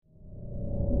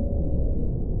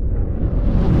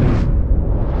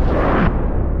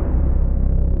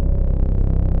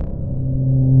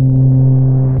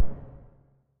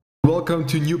welcome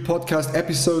to a new podcast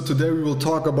episode. Today we will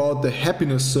talk about the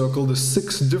happiness circle, the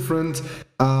 6 different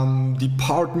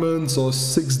departments or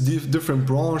 6 different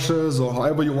branches, or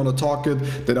however you want to talk it,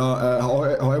 that are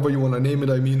however you want to name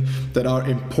it. I mean, that are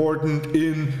important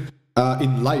in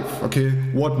life. Okay,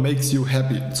 what makes you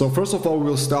happy? So first of all,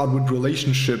 we'll start with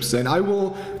relationships, and I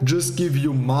will just give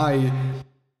you my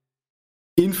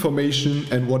information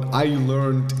and what I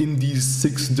learned in these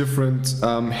 6 different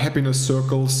happiness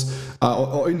circles,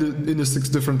 or in the 6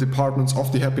 different departments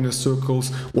of the happiness circles.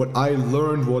 What I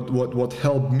learned, what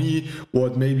helped me,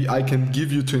 what maybe I can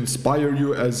give you to inspire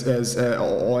you as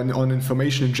on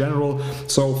information in general.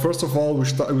 So first of all,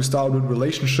 we start with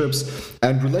relationships,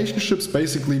 and relationships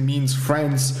basically means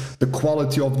friends, the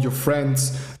quality of your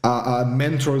friends,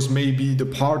 mentors, maybe the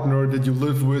partner that you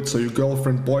live with, so your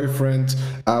girlfriend, boyfriend,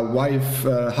 wife,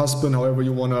 husband, however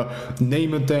you want to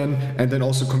name it then, and then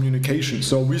also communication.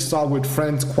 So we start with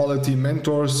friends, quality,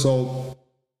 mentors. So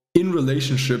in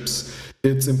relationships,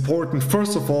 it's important,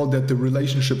 first of all, that the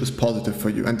relationship is positive for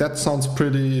you. And that sounds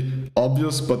pretty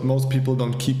obvious, but most people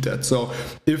don't keep that. So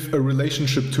if a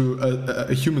relationship to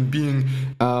a human being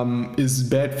is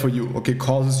bad for you, okay,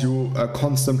 causes you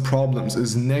constant problems,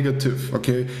 is negative,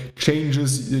 okay,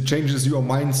 changes your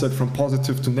mindset from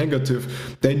positive to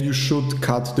negative, then you should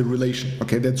cut the relation.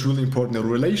 Okay, that's really important. In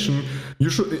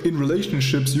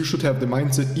relationships, you should have the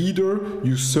mindset, either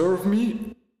you serve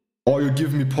me, or you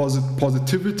give me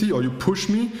positivity, or you push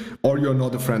me, or you're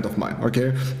not a friend of mine.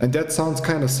 Okay, and that sounds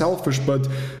kind of selfish, but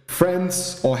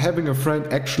friends, or having a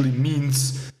friend, actually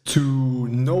means to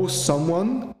know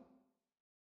someone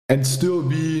and still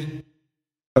be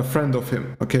a friend of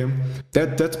him. Okay,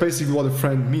 that's basically what a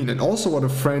friend means. And also what a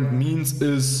friend means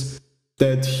is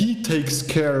that he takes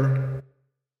care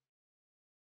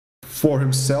for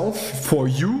himself, for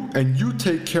you, and you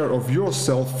take care of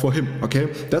yourself for him. Okay,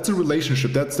 that's a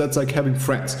relationship. That's like having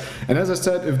friends. And as I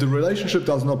said, if the relationship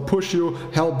does not push you,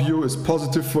 help you, is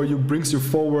positive for you, brings you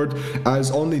forward,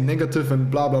 is only negative and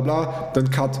blah blah blah, then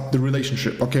cut the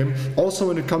relationship. Okay, also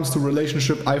when it comes to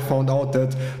relationship, I found out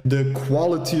that the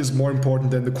quality is more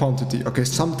important than the quantity. Okay,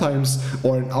 sometimes,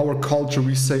 or in our culture,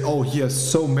 we say, oh, he has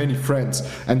so many friends,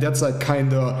 and that's like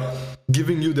kind of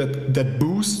giving you that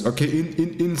boost, okay,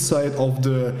 inside of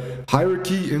the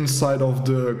hierarchy, inside of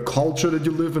the culture that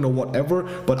you live in, or whatever.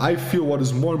 But I feel what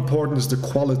is more important is the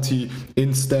quality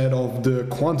instead of the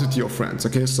quantity of friends.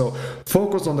 Okay, so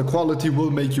focus on the quality,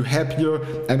 will make you happier.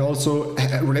 And also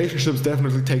relationships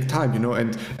definitely take time, you know,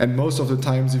 and most of the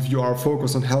times, if you are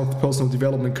focused on health, personal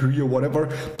development, career, whatever,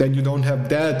 then you don't have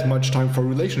that much time for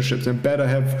relationships, and better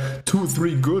have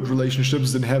 2-3 good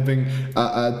relationships than having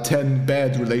 10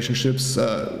 bad relationships.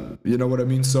 You know what I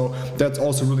mean? So that's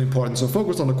also really important. So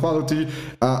focus on the quality,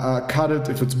 cut it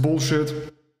if it's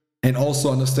bullshit. And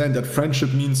also understand that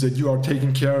friendship means that you are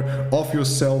taking care of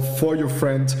yourself for your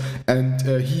friend, and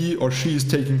he or she is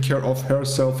taking care of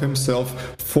herself,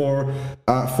 himself for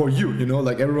you. You know,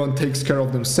 like everyone takes care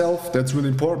of themselves. That's really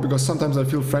important, because sometimes I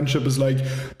feel friendship is like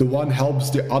the one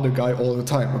helps the other guy all the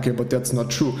time. Okay, but that's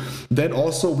not true. Then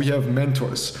also we have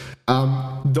mentors.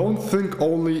 Don't think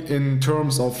only in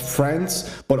terms of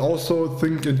friends, but also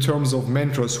think in terms of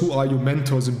mentors. Who are your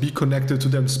mentors, and be connected to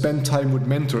them. Spend time with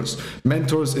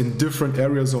mentors in different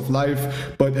areas of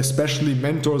life, but especially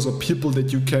mentors or people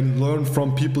that you can learn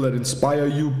from, people that inspire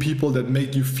you, people that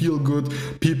make you feel good,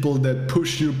 people that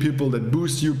push you, people that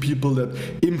boost you, people that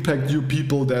impact you,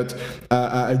 people that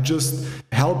just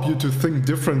help you to think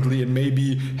differently, and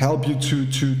maybe help you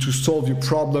to solve your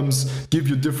problems, give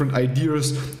you different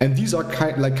ideas. And these are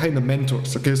kind of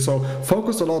mentors. Okay, so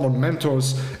focus a lot on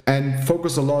mentors, and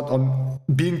focus a lot on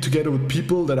being together with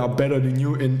people that are better than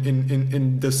you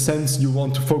in the sense you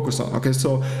want to focus on. Okay,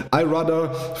 so I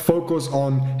rather focus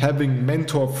on having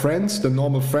mentor friends than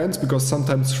normal friends, because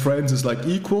sometimes friends is like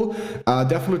equal.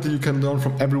 Definitely you can learn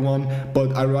from everyone,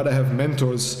 but I rather have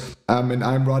mentors, and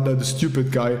I'm rather the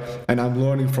stupid guy, and I'm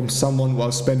learning from someone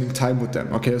while spending time with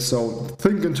them. Okay, so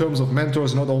think in terms of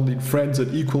mentors, not only friends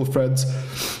and equal friends,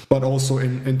 but also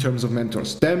in terms of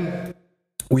mentors. Then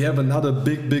we have another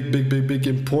big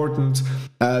important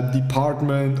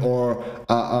department or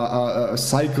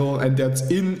cycle, and that's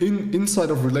inside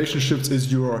of relationships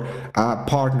is your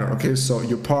partner. Okay, so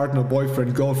your partner,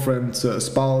 boyfriend, girlfriend,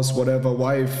 spouse, whatever,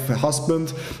 wife,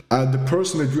 husband, the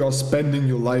person that you are spending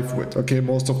your life with. Okay,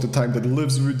 most of the time, that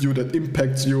lives with you, that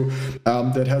impacts you,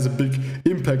 that has a big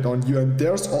impact on you. And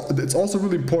it's also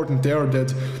really important there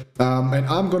that, and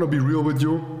I'm gonna be real with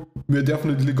you, we're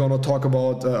definitely gonna talk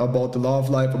about the love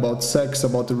life, about sex,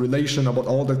 about the relation, about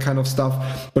all that kind of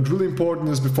stuff. But really important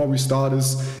is, before we start,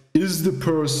 is the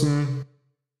person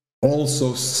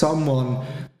also someone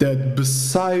that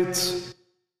besides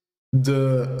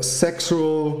the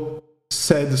sexual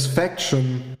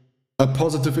satisfaction, a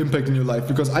positive impact in your life.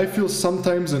 Because I feel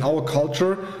sometimes in our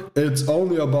culture it's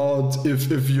only about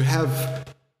if you have,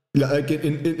 like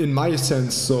in my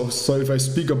sense, so if I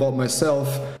speak about myself,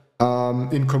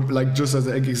 like just as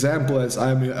an example, as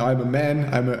I'm a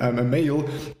man, I'm a male,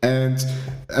 and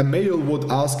a male would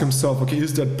ask himself, okay,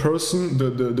 is that person,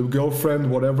 the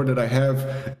girlfriend, whatever that I have,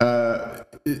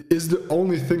 is the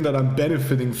only thing that I'm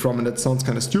benefiting from, and that sounds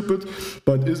kind of stupid,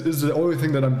 but is the only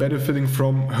thing that I'm benefiting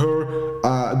from her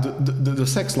the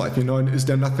sex life, you know, and is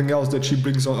there nothing else that she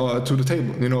brings on, to the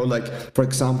table, you know, like for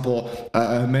example,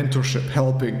 mentorship,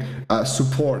 helping,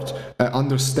 support,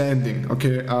 understanding,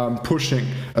 okay, pushing,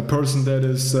 a person that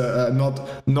is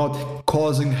not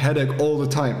causing headache all the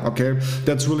time, okay,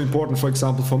 that's really important. For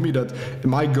example, for me, that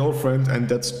my girlfriend, and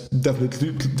that's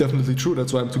definitely true,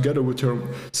 that's why I'm together with her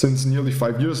since nearly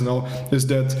 5 years now, is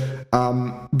that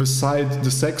beside the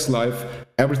sex life,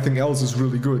 everything else is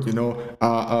really good, you know.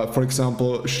 For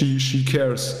example, she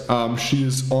cares, she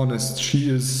is honest, she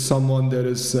is someone that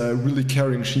is really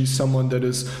caring, she's someone that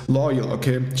is loyal,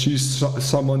 okay, she's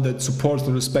someone that supports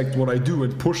and respects what I do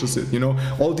and pushes it, you know,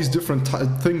 all these different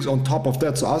things on top of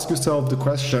that. So ask yourself the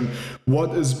question,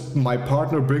 what is my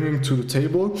partner bringing to the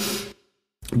table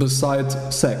besides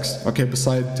sex, okay,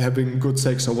 besides having good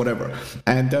sex or whatever?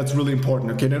 And that's really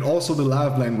important, okay. Then also the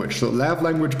love language. So love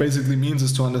language basically means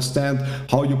is to understand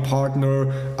how your partner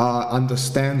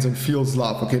understands and feels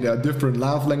love, okay. There are different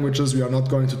love languages. We are not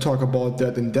going to talk about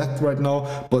that in depth right now,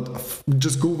 but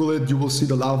just Google it, you will see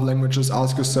the love languages.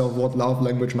 Ask yourself what love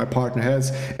language my partner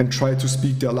has and try to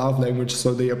speak their love language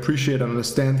so they appreciate and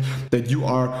understand that you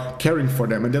are caring for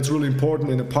them. And that's really important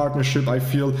in a partnership, I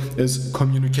feel, is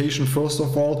communication first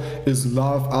of all, is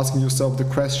love, asking yourself the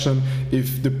question,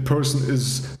 if the person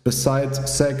is besides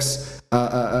sex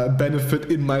a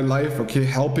benefit in my life, okay,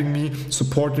 helping me,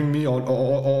 supporting me, or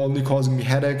only causing me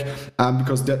headache,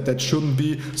 because that shouldn't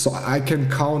be. So I can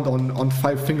count on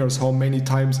 5 fingers how many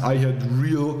times I had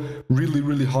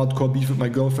really hardcore beef with my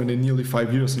girlfriend in nearly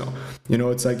 5 years now. You know,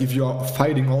 it's like if you are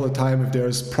fighting all the time, if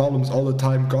there's problems all the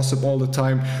time, gossip all the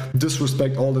time,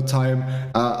 disrespect all the time,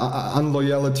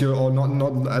 unloyalty, or not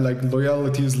like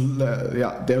loyalty is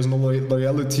there's no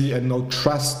loyalty and no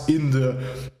trust in the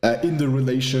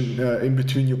relation in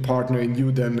between your partner and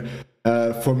you, then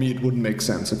for me it wouldn't make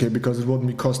sense, okay, because it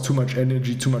wouldn't cost too much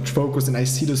energy, too much focus. And I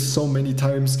see this so many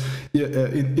times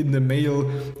in the male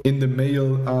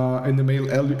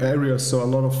area. So a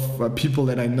lot of people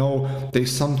that I know, they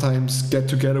sometimes get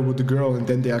together with the girl and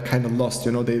then they are kind of lost,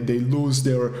 you know, they lose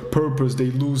their purpose, they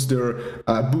lose their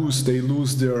boost, they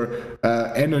lose their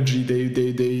energy,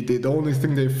 the only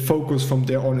thing they focus from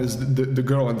there on is the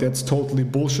girl, and that's totally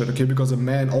bullshit, okay, because a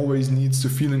man always needs the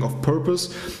feeling of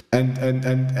purpose, and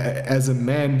as a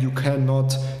man you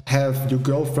cannot have your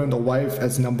girlfriend or wife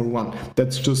as number one.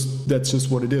 That's just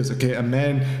what it is, okay. A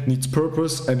man needs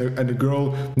purpose, and a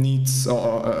girl needs,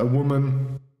 a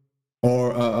woman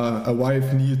or a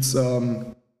wife needs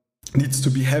to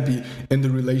be happy in the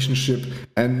relationship.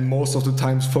 And most of the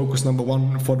times focus number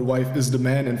one for the wife is the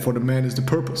man, and for the man is the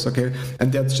purpose, okay.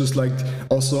 And that's just like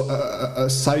also a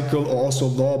cycle, or also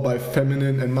law by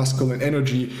feminine and masculine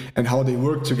energy and how they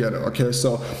work together, okay.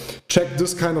 So check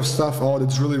this kind of stuff out.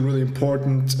 It's really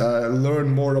important. Learn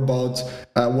more about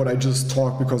what I just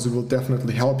talked, because it will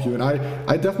definitely help you. And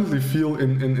I definitely feel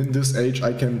in this age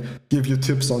I can give you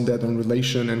tips on that, on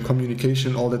relation and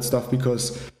communication, all that stuff,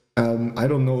 because I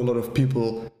don't know a lot of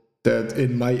people that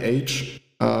in my age,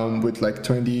 with like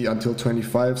 20 until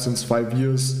 25, since 5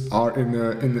 years, are in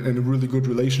a really good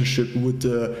relationship with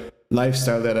the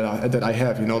lifestyle that I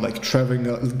have, you know, like traveling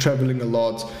a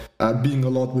lot, being a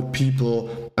lot with people,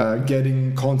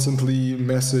 getting constantly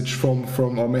messages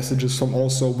from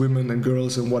also women and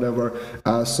girls and whatever.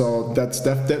 So that's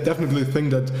definitely a thing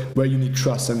that where you need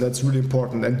trust, and that's really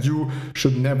important. And you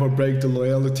should never break the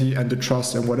loyalty and the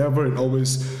trust and whatever, and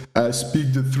always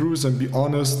speak the truth and be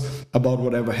honest about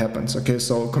whatever happens, okay.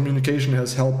 So communication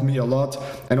has helped me a lot,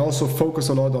 and also focus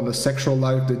a lot on the sexual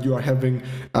life that you are having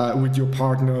with your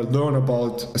partner. Learn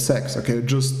about sex, okay,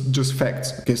 just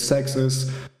facts, okay. Sex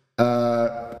is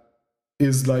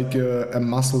like a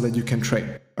muscle that you can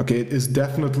train, okay. It is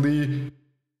definitely,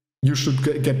 you should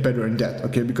get better in that,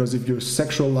 okay, because if your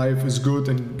sexual life is good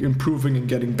and improving and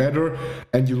getting better,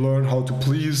 and you learn how to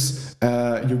please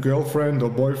your girlfriend or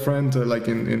boyfriend, like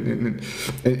in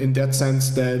that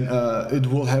sense, then it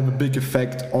will have a big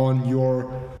effect on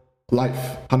your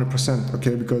life, 100%,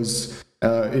 okay. Because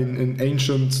in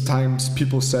ancient times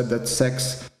people said that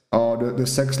sex, or the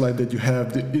sex life that you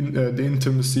have, the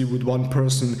intimacy with one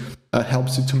person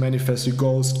helps you to manifest your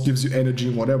goals, gives you energy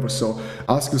and whatever. So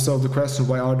ask yourself the question,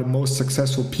 why are the most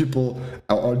successful people,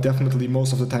 or definitely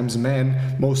most of the times men,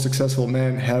 most successful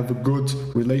men have a good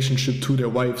relationship to their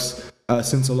wives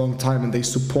since a long time, and they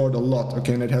support a lot,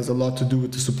 okay? And it has a lot to do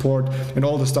with the support and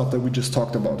all the stuff that we just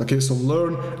talked about, okay? So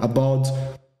learn about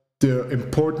the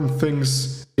important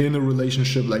things in a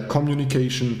relationship, like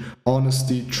communication,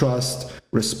 honesty, trust,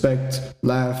 respect,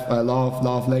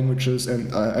 love languages,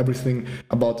 and everything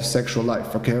about the sexual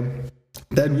life, okay?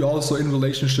 Then we also, in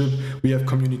relationship, we have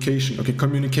communication. Okay,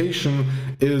 communication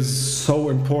is so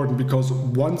important, because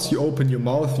once you open your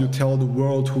mouth, you tell the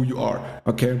world who you are.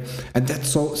 Okay, and that's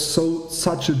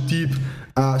such a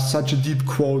deep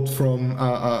quote from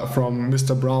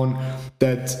Mr. Brown,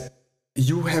 that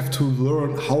you have to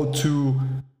learn how to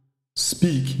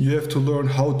speak. You have to learn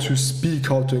how to speak,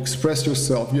 how to express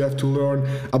yourself. You have to learn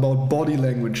about body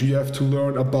language. You have to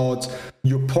learn about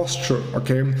your posture,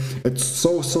 okay? It's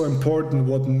so important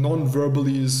what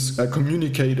non-verbally is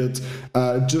communicated.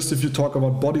 Just if you talk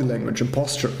about body language and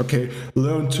posture, okay?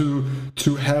 Learn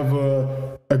to have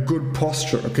a good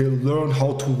posture, okay? Learn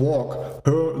how to walk,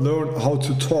 learn how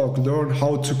to talk, learn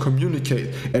how to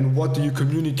communicate. And what do you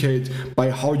communicate?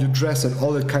 By how you dress and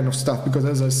all that kind of stuff. Because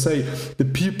as I say, the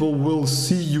people will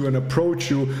see you and approach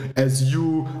you as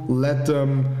you let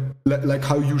them, like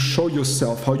how you show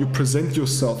yourself, how you present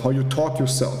yourself, how you talk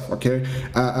yourself, okay?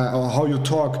 Or how you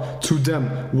talk to them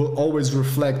will always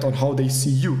reflect on how they see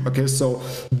you, okay? So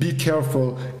be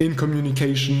careful in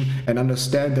communication and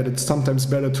understand that it's sometimes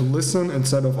better to listen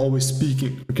instead of always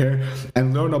speaking, okay?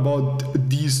 And learn about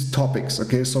these topics,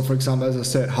 okay? So for example, as I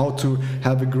said, how to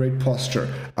have a great posture,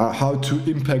 how to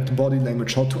impact body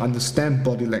language, how to understand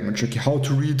body language, okay? How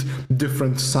to read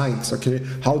different signs, okay?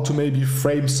 How to maybe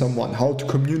frame someone, how to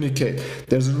communicate.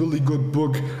 There's a really good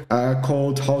book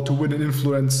called How to Win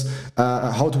Friends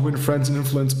and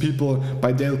Influence People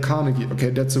by Dale Carnegie. Okay,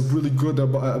 that's a really good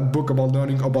book about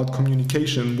learning about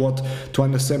communication, to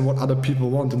understand what other people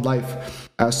want in life.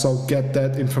 So get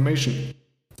that information.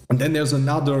 And then there's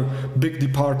another big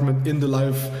department in the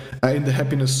life, in the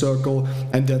happiness circle,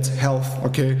 and that's health,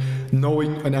 okay?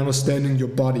 Knowing and understanding your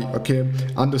body, okay?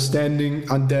 Understanding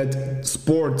and that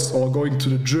sports, or going to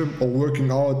the gym, or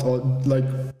working out, or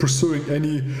like pursuing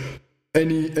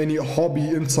any hobby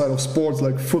inside of sports,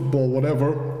 like football,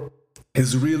 whatever,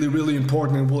 is really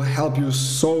important and will help you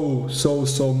so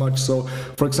much. So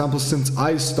for example, since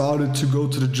I started to go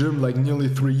to the gym like nearly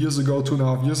 3 years ago,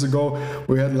 2.5 years ago,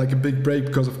 we had like a big break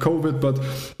because of COVID, but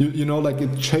you know, like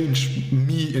it changed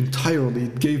me entirely.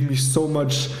 It gave me so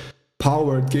much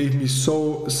power. It gave me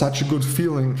such a good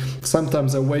feeling.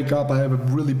 Sometimes I wake up, I have a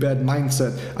really bad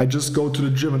mindset. I just go to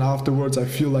the gym and afterwards I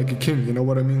feel like a king, you know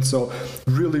what I mean? So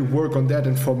really work on that.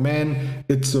 And for men,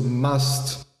 it's a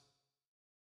must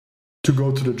to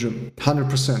go to the gym,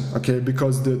 100%, okay?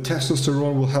 Because the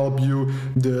testosterone will help you,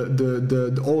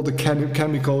 all the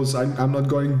chemicals, I'm not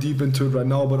going deep into it right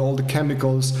now, but all the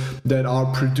chemicals that are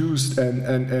produced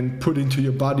and put into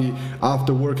your body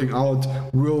after working out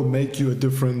will make you a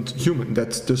different human.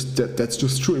 That's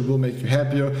just true. It will make you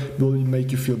happier, it will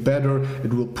make you feel better,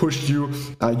 it will push you,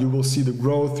 you will see the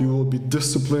growth, you will be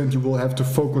disciplined, you will have to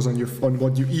focus on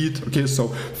what you eat, okay? So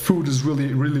food is really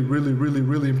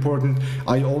important.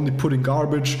 Are you only putting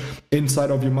garbage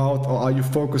inside of your mouth, or are you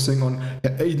focusing on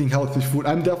eating healthy food?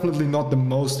 I'm definitely not the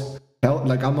most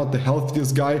I'm not the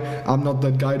healthiest guy. I'm not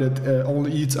that guy that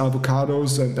only eats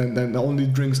avocados and only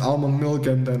drinks almond milk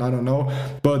and I don't know,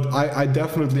 but I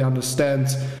definitely understand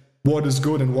what is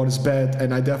good and what is bad,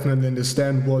 and I definitely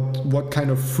understand what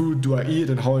kind of food do I eat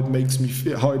and how it makes me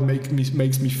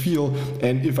feel,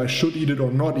 and if I should eat it or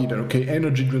not eat it, okay?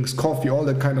 Energy drinks, coffee, all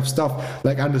that kind of stuff.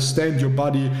 Like, understand your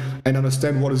body and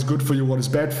understand what is good for you, what is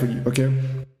bad for you, okay?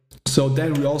 So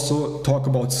then we also talk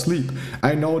about sleep.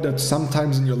 I know that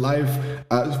sometimes in your life,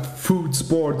 food,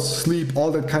 sports, sleep,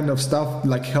 all that kind of stuff,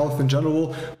 like health in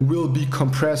general, will be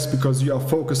compressed because you are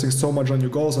focusing so much on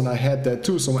your goals, and I had that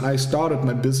too. So when I started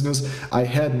my business, I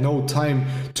had no time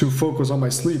to focus on my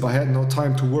sleep. I had no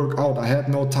time to work out. I had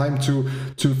no time to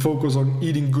focus on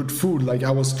eating good food. Like,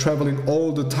 I was traveling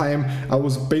all the time. I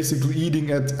was basically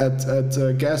eating at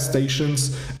gas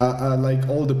stations, like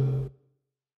all the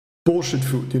bullshit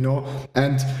food, you know.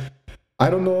 And I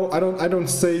don't know, I don't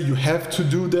say you have to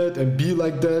do that and be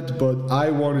like that, but I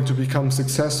wanted to become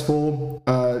successful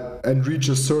and reach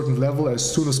a certain level as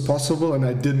soon as possible, and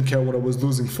I didn't care what I was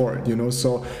losing for it, you know.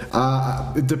 So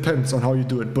it depends on how you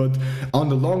do it, but on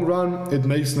the long run, it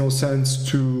makes no sense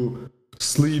to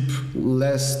sleep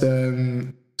less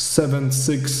than 7,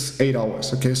 6, 8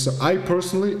 hours. Okay, so I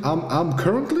personally, I'm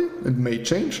currently, it may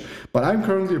change, but I'm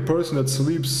currently a person that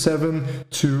sleeps 7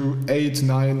 to 8,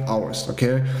 9 hours.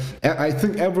 Okay, I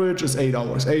think average is 8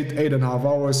 hours, 8.5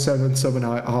 hours,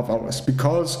 7.5 hours,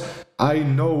 because I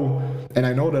know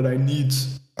that I need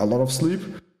a lot of sleep,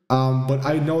 but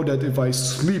I know that if I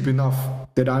sleep enough,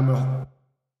 that I'm a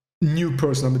new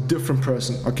person, I'm a different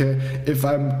person. Okay, if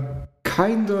I'm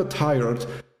kinda tired,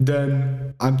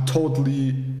 then I'm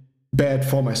totally bad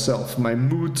for myself. My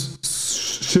mood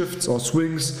shifts or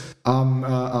swings.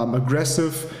 I'm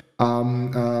aggressive.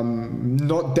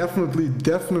 Not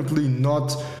definitely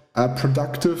not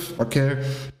productive. Okay,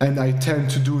 and I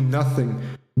tend to do nothing.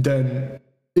 Then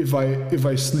if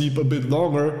I sleep a bit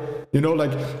longer, you know,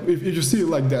 like if you see it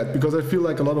like that, because I feel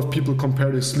like a lot of people compare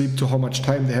their sleep to how much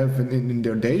time they have in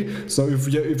their day. So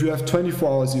if you have 24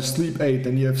 hours, you sleep 8,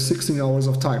 then you have 16 hours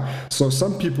of time. So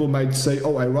some people might say,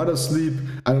 oh, I rather sleep,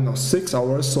 I don't know, 6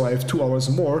 hours, so I have 2 hours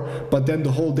more, but then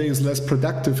the whole day is less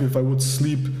productive if I would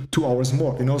sleep 2 hours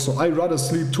more, you know. So I rather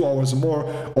sleep 2 hours more,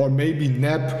 or maybe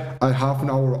nap a half an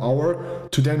hour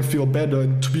to then feel better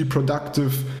and to be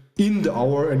productive in the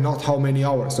hour and not how many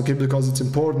hours. Okay, because it's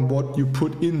important what you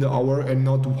put in the hour and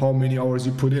not how many hours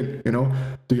you put in, you know.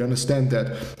 Do you understand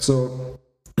that? So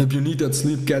if you need that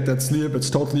sleep, get that sleep. It's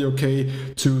totally okay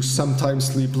to sometimes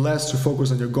sleep less, to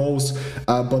focus on your goals,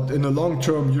 but in the long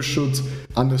term you should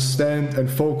understand and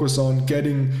focus on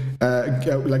getting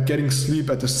sleep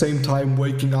at the same time,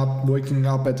 waking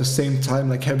up at the same time,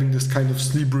 like having this kind of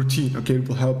sleep routine. Okay, it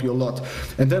will help you a lot.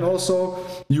 And then also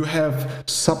you have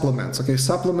supplements. Okay,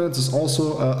 supplements is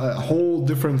also a whole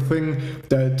different thing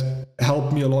that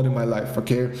helped me a lot in my life.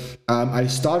 Okay, I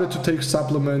started to take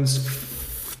supplements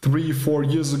 3-4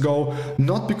 years ago,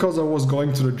 not because I was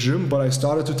going to the gym, but I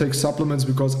started to take supplements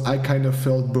because I kind of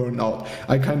felt burned out.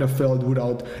 I kind of felt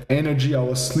without energy. I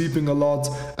was sleeping a lot,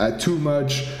 too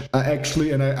much actually,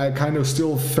 and I kind of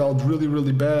still felt really,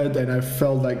 really bad, and I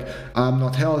felt like I'm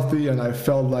not healthy, and I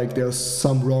felt like there's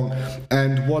some wrong.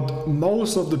 And what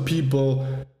most of the people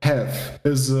have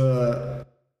is a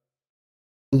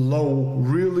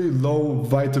really low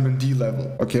vitamin D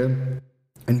level. Okay,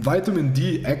 and vitamin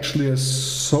D actually has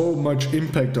so much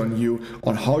impact on you,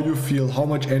 on how you feel, how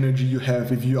much energy you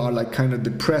have, if you are like kind of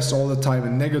depressed all the time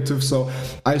and negative. So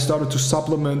I started to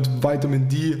supplement vitamin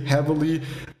D heavily,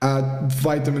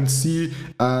 vitamin C.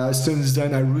 Since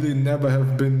then I really never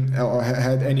have been or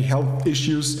had any health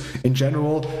issues in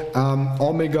general.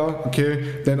 Omega,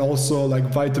 okay, then also like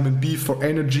vitamin B for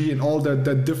energy and all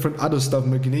that different other stuff,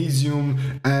 magnesium,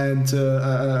 and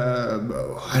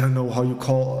I don't know how you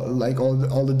call like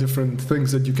all the different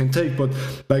things that you can take, but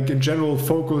like in general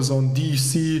focus on D,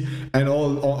 C, and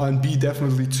all on B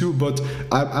definitely too. But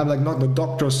I'm like not a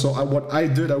doctor, so what I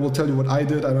did, I will tell you what I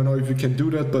did. I don't know if you can do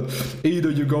that, but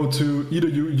either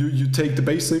you take the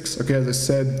basics. Okay, as I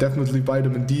said, definitely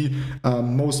vitamin D.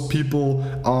 Most people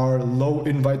are low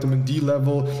in vitamin D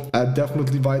level.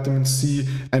 Definitely vitamin C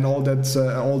and all that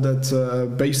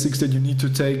basics that you need to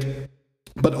take.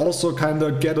 But also kind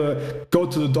of go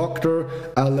to the doctor,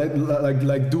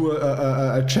 do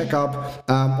a checkup,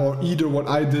 or either what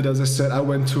I did, as I said, I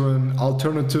went to an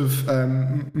alternative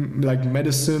like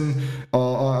medicine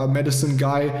or a medicine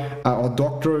guy or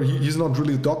doctor. He's not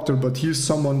really a doctor, but he's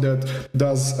someone that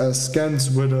does scans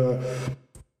with a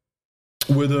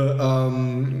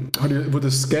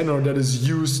scanner that is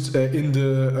used in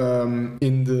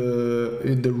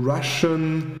the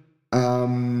Russian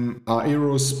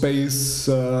aerospace,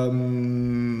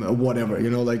 whatever, you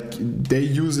know, like they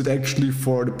use it actually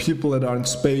for the people that are in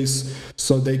space,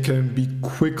 so they can be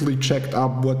quickly checked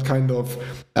up what kind of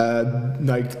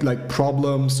like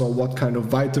problems or what kind of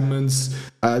vitamins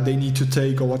they need to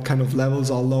take, or what kind of levels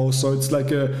are low. So it's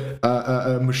like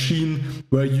a machine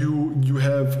where you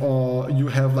have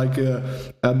like a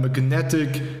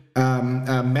magnetic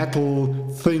metal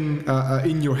thing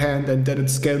in your hand, and then it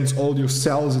scans all your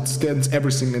cells, it scans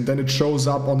everything, and then it shows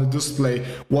up on the display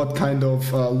what kind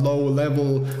of low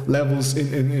levels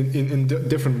in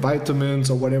different vitamins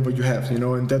or whatever you have, you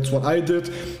know. And that's what I did,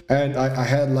 and I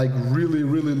had like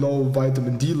really low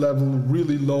vitamin D level,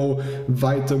 really low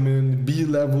vitamin B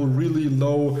level, really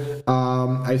low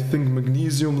I think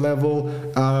magnesium level,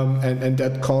 and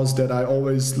that caused that I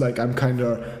always like I'm kind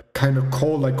of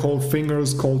cold, like cold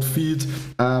fingers, cold feet,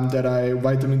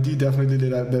 vitamin D definitely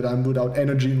that I'm without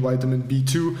energy, in vitamin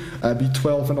B2,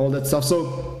 B12 and all that stuff.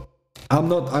 So I'm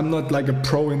not like a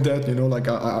pro in that, you know, like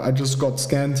I just got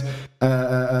scanned,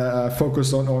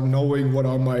 focused on knowing what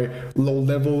are my low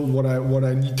level, what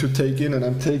I need to take in, and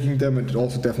I'm taking them, and it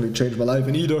also definitely changed my life.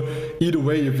 And either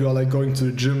way, if you are like going to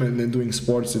the gym and then doing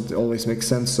sports, it always makes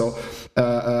sense. So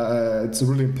it's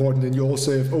really important. And you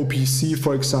also have OPC,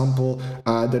 for example,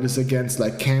 that is against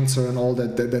like cancer and all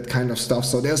that kind of stuff.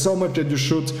 So there's so much that you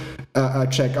should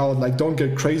check out. Like, don't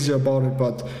get crazy about it,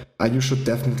 but you should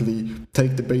definitely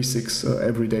take the basics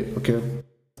every day, okay?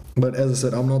 But as I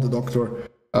said, I'm not a doctor,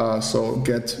 so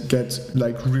get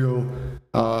like real,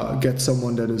 get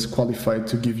someone that is qualified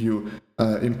to give you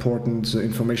important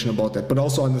information about that. But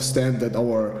also understand that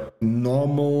our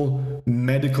normal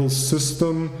medical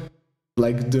system,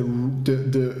 like the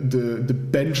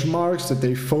benchmarks that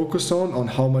they focus on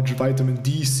how much vitamin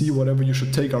D, C, whatever you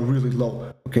should take, are really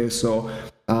low. Okay, so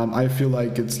I feel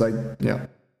like it's like, yeah,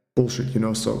 bullshit, you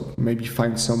know. So maybe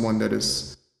find someone that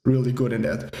is really good in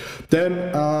that.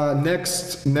 Then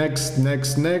next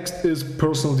is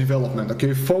personal development.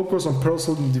 Okay, focus on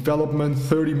personal development,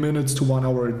 30 minutes to 1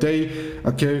 hour a day.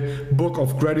 Okay, book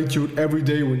of gratitude every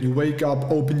day. When you wake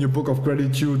up, open your book of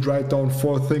gratitude, write down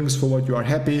 4 things for what you are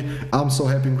happy. I'm so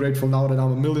happy and grateful now that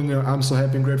I'm a millionaire. I'm so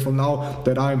happy and grateful now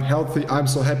that I am healthy. I'm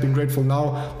so happy and grateful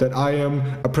now that I am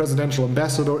a presidential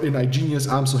ambassador in iGenius.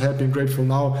 I'm so happy and grateful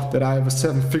now that I have a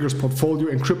 7 figures portfolio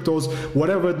in cryptos.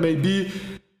 Whatever it may be,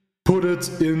 put it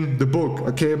in the book.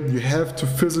 Okay, you have to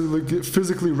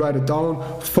physically write it down.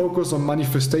 Focus on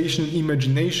manifestation and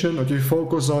imagination. Okay,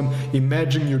 focus on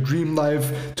imagining your dream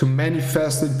life, to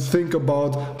manifest it. Think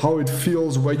about how it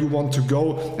feels, where you want to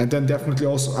go, and then definitely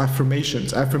also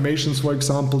affirmations, for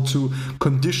example, to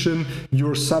condition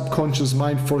your subconscious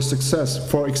mind for success.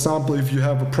 For example, if you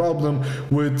have a problem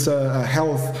with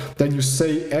health, then you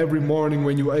say every morning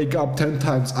when you wake up 10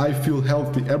 times, I feel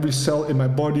healthy, every cell in my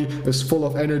body is full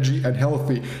of energy and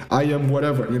healthy, I am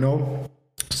whatever, you know.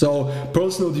 So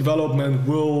personal development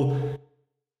will,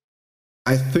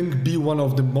 I think, be one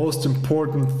of the most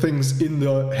important things in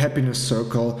the happiness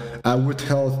circle, with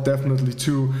health definitely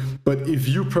too. But if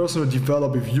you personally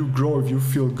develop, if you grow, if you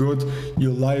feel good,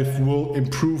 your life will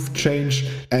improve, change,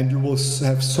 and you will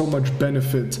have so much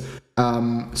benefit.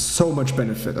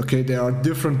 Okay, there are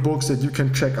different books that you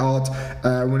can check out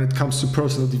when it comes to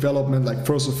personal development, like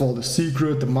first of all The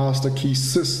Secret, The Master Key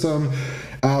System.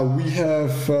 We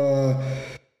have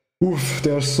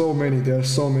there are so many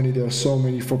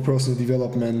for personal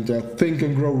development. Think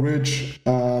and Grow Rich.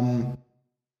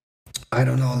 I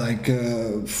don't know, like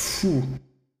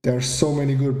there are so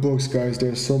many good books, guys.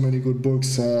 There are so many good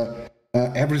books.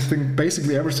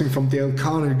 Basically everything from Dale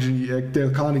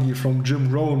Carnegie, from Jim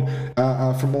Rohn,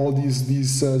 from all these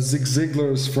Zig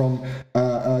Ziglars, from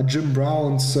Jim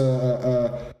Brown's,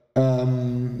 I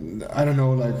don't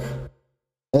know, like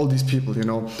all these people, you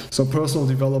know. So personal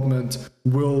development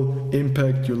will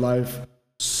impact your life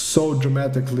so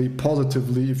dramatically,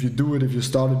 positively, if you do it, if you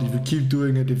start it, if you keep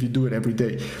doing it, if you do it every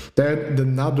day. Then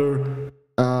another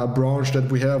branch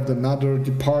that we have, another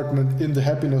department in the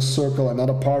happiness circle,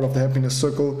 another part of the happiness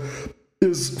circle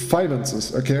is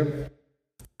finances. Okay,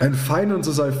 and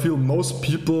finances, I feel most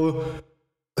people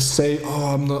say,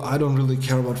 oh, I don't really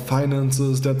care about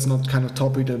finances, that's not kind of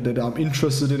topic that I'm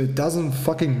interested in. It doesn't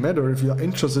fucking matter if you're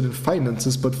interested in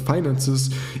finances, but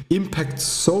finances impact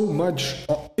so much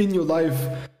in your life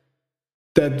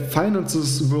that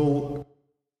finances will,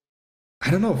 I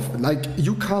don't know, like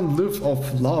you can't live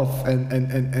off love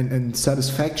and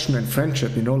satisfaction and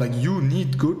friendship, you know. Like you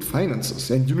need good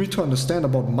finances, and you need to understand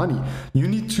about money. You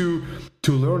need to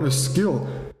learn a skill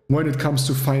when it comes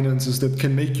to finances that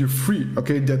can make you free,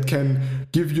 okay, that can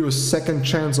give you a second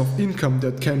chance of income,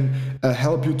 that can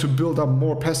help you to build up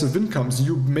more passive incomes.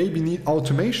 You maybe need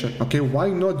automation, okay? Why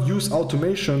not use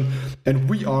automation? And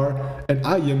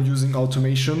I am using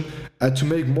automation to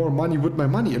make more money with my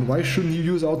money. And why shouldn't you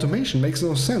use automation? Makes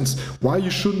no sense. Why you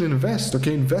shouldn't invest?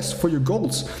 Okay, invest for your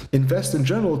goals. Invest in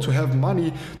general to have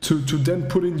money to then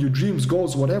put in your dreams,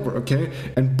 goals, whatever, okay?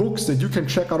 And books that you can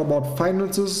check out about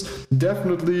finances,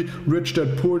 definitely Rich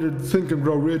Dad Poor Dad, Think and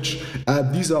Grow Rich.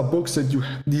 These are books that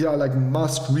these are like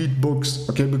must-read books,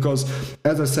 okay? Because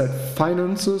as I said,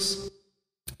 finances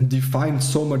defines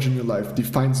so much in your life,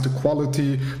 defines the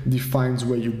quality, defines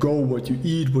where you go, what you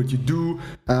eat, what you do,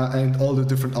 and all the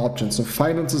different options. So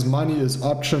finances, money is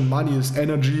option, money is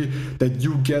energy that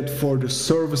you get for the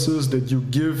services that you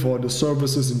give, or the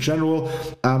services in general.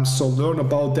 So learn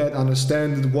about that,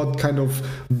 understand what kind of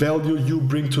value you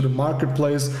bring to the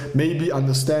marketplace. Maybe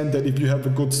understand that if you have a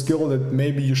good skill, that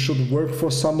maybe you shouldn't work for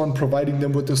someone providing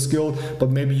them with the skill, but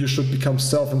maybe you should become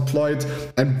self-employed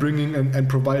and bringing and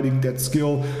providing that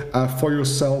skill for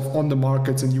yourself on the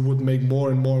markets, and you would make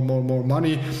more and more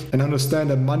money. And understand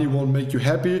that money won't make you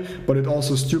happy, but it's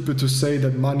also stupid to say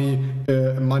that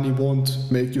money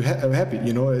won't make you happy.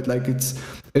 You know,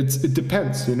 it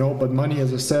depends, you know, but money,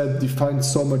 as I said,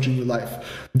 defines so much in your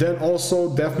life. Then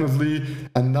also definitely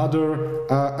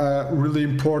another really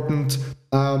important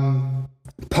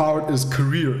part is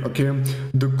career, okay?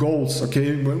 The goals,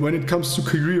 okay? When it comes to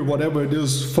career, whatever it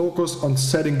is, focus on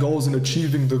setting goals and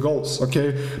achieving the goals,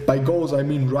 okay? By goals, I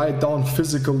mean write down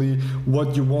physically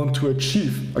what you want to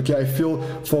achieve, okay? I feel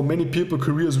for many people,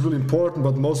 career is really important,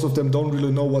 but most of them don't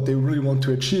really know what they really want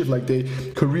to achieve. Like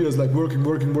career is like working,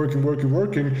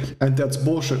 and that's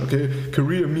bullshit, okay?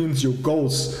 Career means your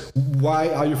goals. Why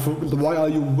are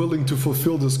you willing to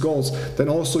fulfill these goals? Then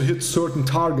also hit certain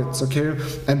targets, okay?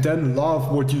 And then love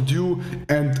what you do.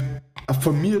 And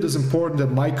for me, it is important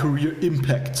that my career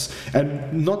impacts,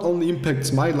 and not only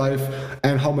impacts my life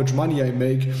and how much money I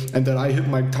make and that I hit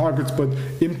my targets, but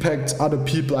impacts other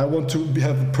people. I want to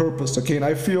have a purpose, okay? And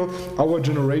I feel our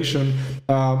generation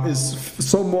is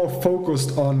so more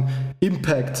focused on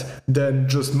impact than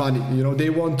just money. You know, they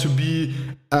want to be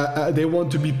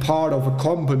part of a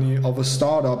company, of a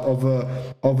startup,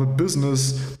 of a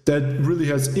business that really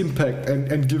has impact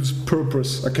and gives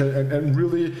purpose, okay? And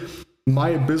really,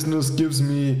 my business gives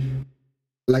me,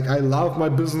 like, I love my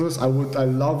business, I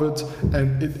love it,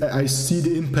 and I see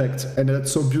the impact, and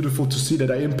it's so beautiful to see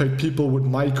that I impact people with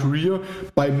my career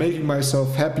by making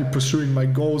myself happy, pursuing my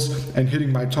goals and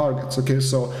hitting my targets, okay?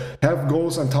 So have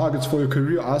goals and targets for your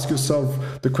career. Ask yourself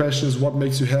the questions: what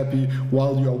makes you happy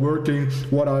while you are working?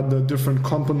 What are the different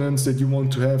components that you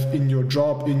want to have in your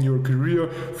job, in your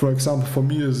career? For example, for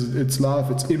me, it's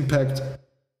love, it's impact,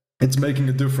 it's making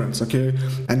a difference, okay?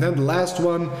 And then the last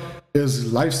one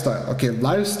is lifestyle, okay?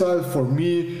 Lifestyle, for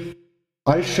me,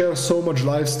 I share so much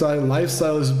lifestyle.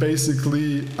 Lifestyle is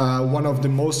basically one of the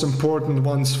most important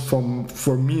ones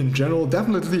for me in general.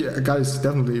 Definitely, guys,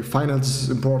 definitely finance is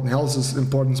important, health is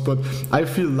important, but I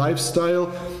feel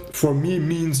lifestyle for me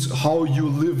means how you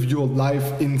live your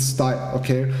life in style,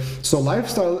 okay? So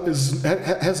lifestyle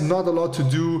has not a lot to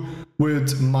do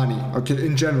with money, okay?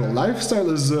 In general,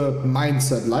 lifestyle is a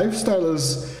mindset. Lifestyle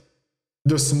is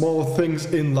the small things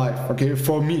in life, okay?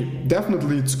 For me,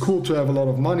 definitely it's cool to have a lot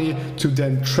of money to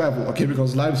then travel, okay?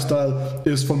 Because lifestyle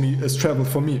is travel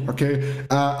for me, okay?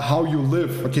 How you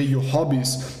live, okay? Your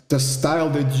hobbies, the style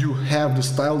that you have, the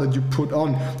style that you put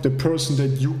on, the person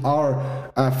that you are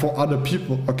for other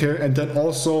people, okay? And then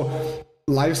also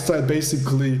lifestyle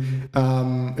basically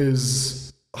is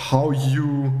how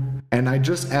you, and I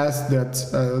just asked that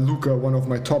Luca, one of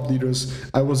my top leaders,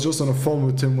 I was just on a phone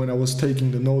with him when I was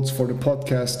taking the notes for the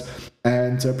podcast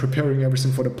and preparing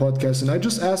everything for the podcast, and I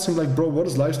just asked him, like, bro, what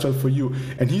is lifestyle for you?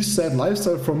 And he said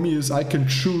lifestyle for me is I can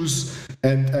choose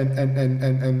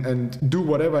and do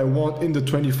whatever I want in the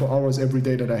 24 hours every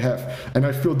day that I have. And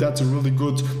I feel that's a really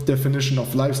good definition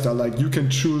of lifestyle. Like, you can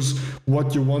choose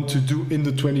what you want to do in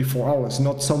the 24 hours,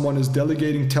 not someone is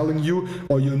delegating, telling you,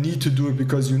 or you need to do it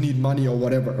because you need money or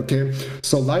whatever, okay?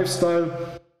 So lifestyle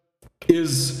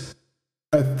is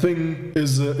a thing,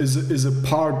 is a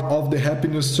part of the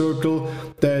happiness circle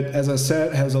that, as I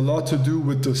said, has a lot to do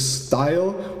with the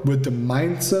style, with the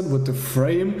mindset, with the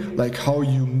frame, like how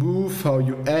you move, how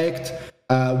you act,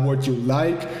 what you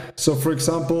like. So for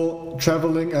example,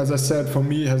 traveling, as I said, for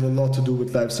me has a lot to do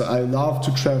with lifestyle. I love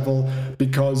to travel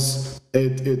because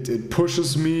it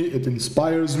pushes me, it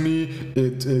inspires me,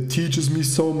 it teaches me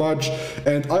so much,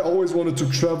 and I always wanted to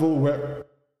travel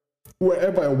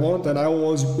wherever I want. And I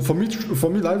always, for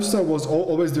me lifestyle was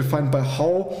always defined by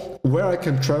where I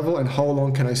can travel and how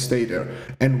long can I stay there,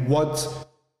 and what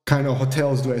kind of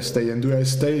hotels do I stay in? Do I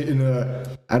stay in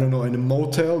in a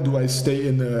motel? Do I stay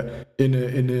in a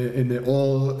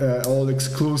all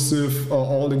exclusive or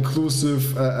all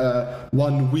inclusive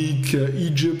 1 week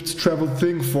Egypt travel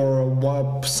thing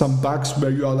for some bucks,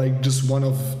 where you are like just one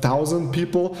of 1,000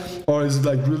 people? Or is it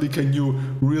like, really, can you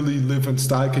really live in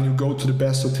style? Can you go to the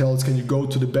best hotels? Can you go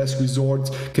to the best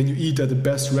resorts? Can you eat at the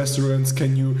best restaurants?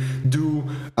 Can you do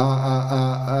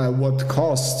what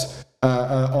costs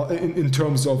in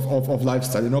terms of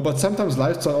lifestyle, you know? But sometimes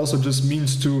lifestyle also just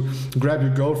means to grab your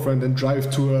girlfriend and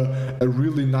drive to a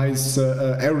really nice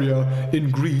area in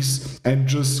Greece and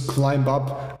just climb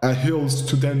up hills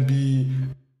to then be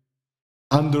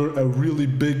under a really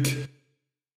big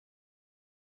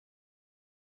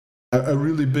how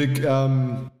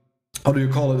do you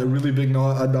call it, a really big,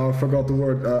 now I forgot the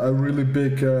word, a really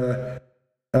big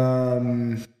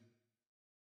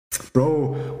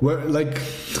bro, where, like,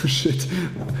 shit,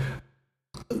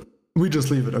 we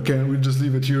just leave it, okay? We just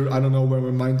leave it here. I don't know where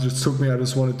my mind just took me. I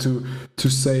just wanted to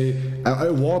say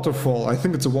a waterfall. I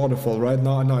think it's a waterfall, right?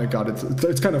 Now I got it.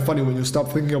 It's kind of funny when you stop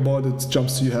thinking about it, it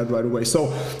jumps to your head right away.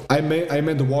 So I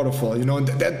meant the waterfall, you know, and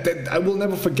that I will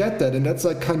never forget that. And that's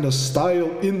like kind of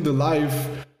style in the life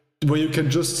where you can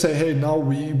just say, hey, now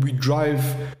we drive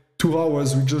 2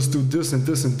 hours, we just do this and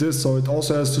this and this. So it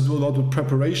also has to do a lot with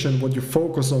preparation, what you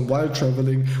focus on while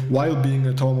traveling, while being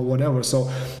at home or whatever.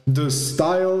 So the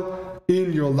style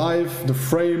in your life, the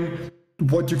frame,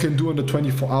 what you can do in the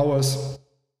 24 hours,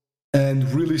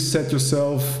 and really set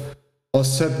yourself or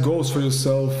set goals for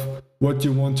yourself, what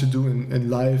you want to do in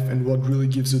life, and what really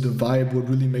gives you the vibe, what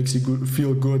really makes you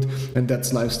feel good, and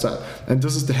that's lifestyle. And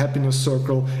this is the happiness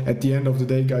circle. At the end of the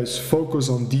day, guys, focus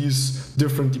on these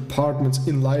different departments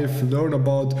in life, learn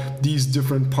about these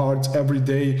different parts every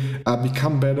day,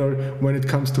 become better when it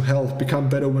comes to health, become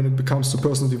better when it comes to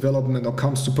personal development or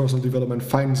comes to personal development,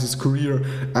 finances, career,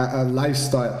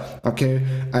 lifestyle, okay,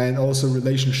 and also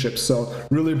relationships. So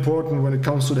really important when it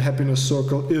comes to the happiness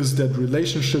circle is that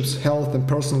relationships, health, and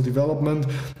personal development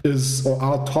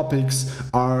are topics,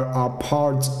 are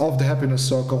parts of the happiness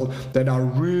circle that are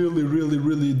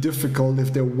really difficult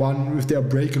if they're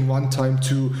breaking one time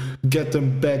to get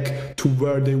them back to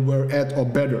where they were at or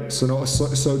better.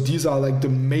 So these are like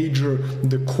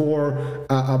the core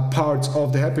parts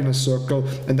of the happiness circle.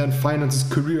 And then finances,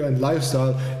 career, and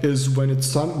lifestyle is when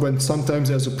sometimes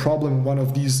there's a problem in one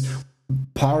of these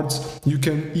parts, you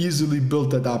can easily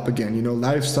build that up again. You know,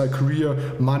 lifestyle, career,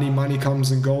 money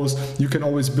comes and goes. You can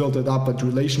always build it up. But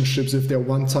relationships, if they're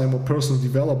one time, or personal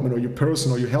development, or your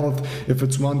person or your health, if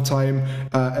it's one time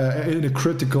in a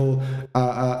critical,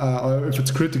 or if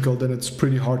it's critical, then it's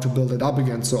pretty hard to build it up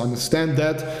again. So understand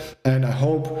that, and I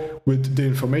hope with the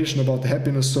information about the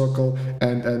happiness circle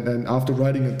and after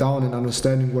writing it down and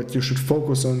understanding what you should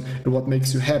focus on and what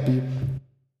makes you happy,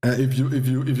 if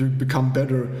you become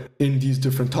better in these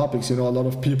different topics. You know, a lot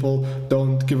of people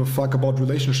don't give a fuck about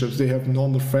relationships. They have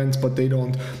normal friends, but they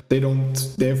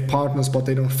have partners, but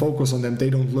they don't focus on them.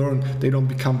 They don't learn. They don't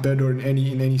become better in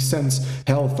any sense.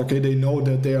 Health, okay, they know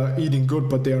that they are eating good,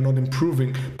 but they are not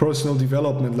improving. Personal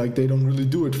development, like they don't really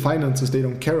do it. Finances, they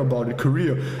don't care about it.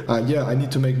 Career, yeah, I need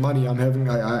to make money. I'm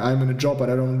in a job, but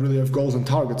I don't really have goals and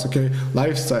targets. Okay,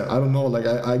 lifestyle, I don't know. Like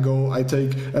I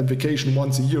take a vacation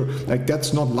once a year. Like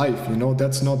that's not life, you know,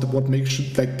 that's not what makes you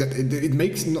like that. It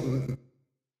makes,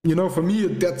 you know, for me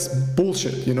that's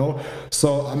bullshit, you know.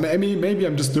 So I mean, maybe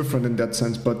I'm just different in that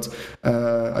sense, but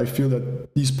I feel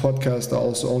that these podcasts are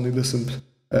also only listened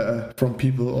from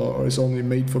people, or is only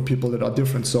made for people that are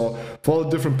different. So for all the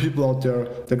different people out there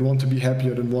that want to be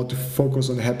happier, that want to focus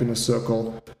on the happiness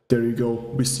circle, there you go.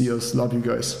 We see us. Love you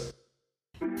guys.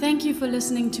 Thank you for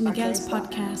listening to Miguel's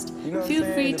podcast. Feel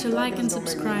free to like and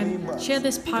subscribe, share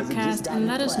this podcast, and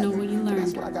let us know what you learned.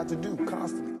 That's what I got to do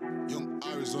constantly. Young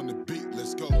Iris on the beat,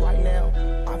 let's go. Right now,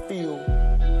 I feel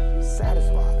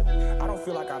satisfied. I don't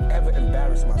feel like I've ever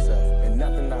embarrassed myself in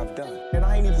nothing that I've done. And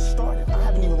I ain't even started. I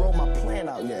haven't even wrote my plan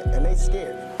out yet, and they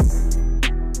scared.